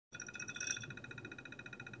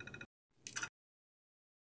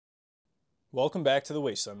Welcome back to the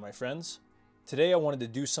Wasteland, my friends. Today I wanted to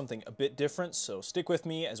do something a bit different, so stick with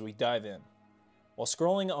me as we dive in. While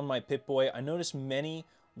scrolling on my Pip-Boy, I noticed many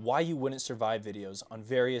why you wouldn't survive videos on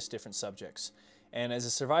various different subjects. And as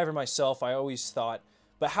a survivor myself, I always thought,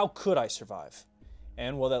 but how could I survive?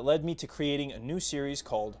 And well, that led me to creating a new series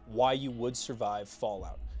called Why You Would Survive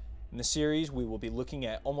Fallout. In the series, we will be looking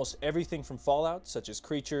at almost everything from Fallout, such as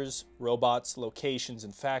creatures, robots, locations,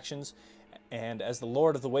 and factions. And as the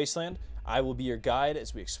Lord of the Wasteland, I will be your guide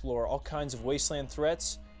as we explore all kinds of wasteland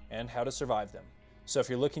threats and how to survive them. So if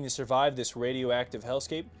you're looking to survive this radioactive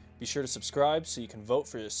hellscape, be sure to subscribe so you can vote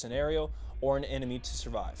for a scenario or an enemy to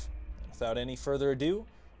survive. And without any further ado,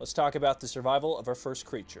 let's talk about the survival of our first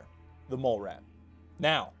creature, the Molerat.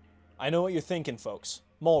 Now, I know what you're thinking, folks.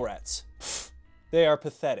 Molerats. Pfft, they are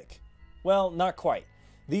pathetic. Well, not quite.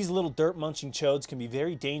 These little dirt-munching chodes can be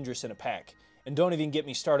very dangerous in a pack, and don't even get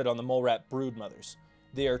me started on the Molerat broodmothers.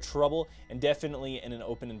 They are trouble, and definitely in an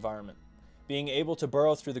open environment, being able to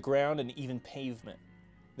burrow through the ground and even pavement.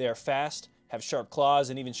 They are fast, have sharp claws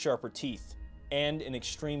and even sharper teeth, and an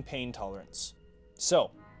extreme pain tolerance.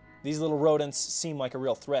 So, these little rodents seem like a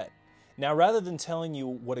real threat. Now, rather than telling you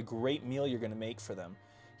what a great meal you're going to make for them,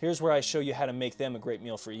 here's where I show you how to make them a great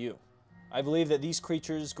meal for you. I believe that these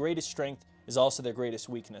creatures' greatest strength is also their greatest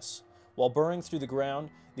weakness. While burrowing through the ground,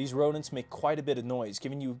 these rodents make quite a bit of noise,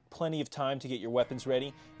 giving you plenty of time to get your weapons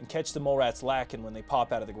ready and catch the Molerats lacking when they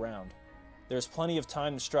pop out of the ground. There's plenty of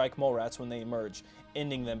time to strike Molerats when they emerge,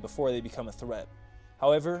 ending them before they become a threat.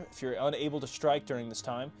 However, if you're unable to strike during this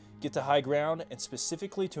time, get to high ground and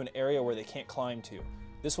specifically to an area where they can't climb to.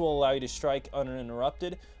 This will allow you to strike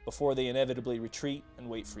uninterrupted before they inevitably retreat and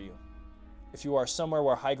wait for you. If you are somewhere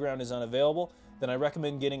where high ground is unavailable, then I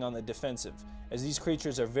recommend getting on the defensive, as these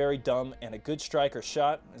creatures are very dumb and a good strike or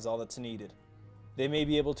shot is all that's needed. They may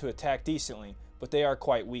be able to attack decently, but they are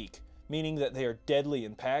quite weak, meaning that they are deadly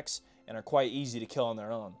in packs and are quite easy to kill on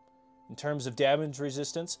their own. In terms of damage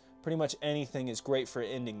resistance, pretty much anything is great for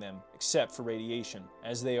ending them, except for radiation,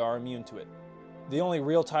 as they are immune to it. The only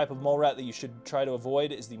real type of Molerat that you should try to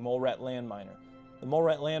avoid is the Molerat landminer. The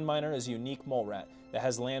Molerat landminer is a unique Molerat that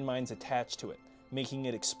has landmines attached to it, making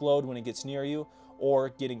it explode when it gets near you or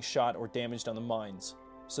getting shot or damaged on the mines.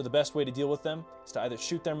 So the best way to deal with them is to either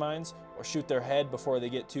shoot their mines or shoot their head before they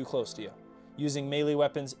get too close to you. Using melee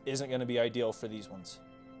weapons isn't going to be ideal for these ones.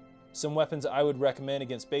 Some weapons I would recommend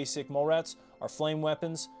against basic Molerats are flame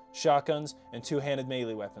weapons, shotguns, and two-handed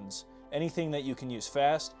melee weapons. Anything that you can use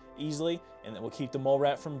fast, easily, and that will keep the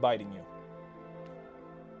Molerat from biting you.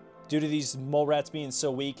 Due to these Molerats being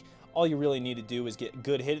so weak, all you really need to do is get a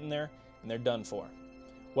good hit in there, and they're done for.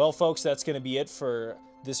 Well, folks, that's going to be it for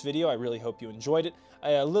this video. I really hope you enjoyed it.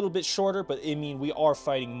 A little bit shorter, but I mean, we are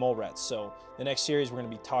fighting Molerats, so the next series we're going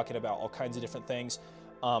to be talking about all kinds of different things.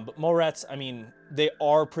 But Molerats, I mean, they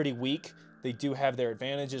are pretty weak. They do have their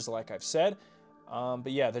advantages, like I've said.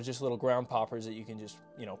 But yeah, they're just little ground poppers that you can just,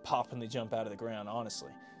 pop when they jump out of the ground,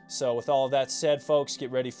 honestly. So with all of that said, folks, get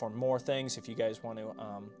ready for more things. If you guys want to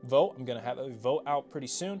vote, I'm going to have a vote out pretty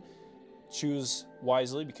soon. Choose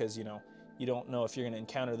wisely because, you don't know if you're going to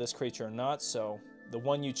encounter this creature or not. So the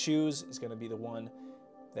one you choose is going to be the one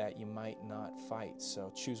that you might not fight.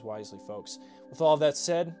 So choose wisely, folks. With all of that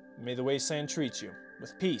said, may the Wasteland treat you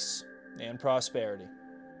with peace and prosperity.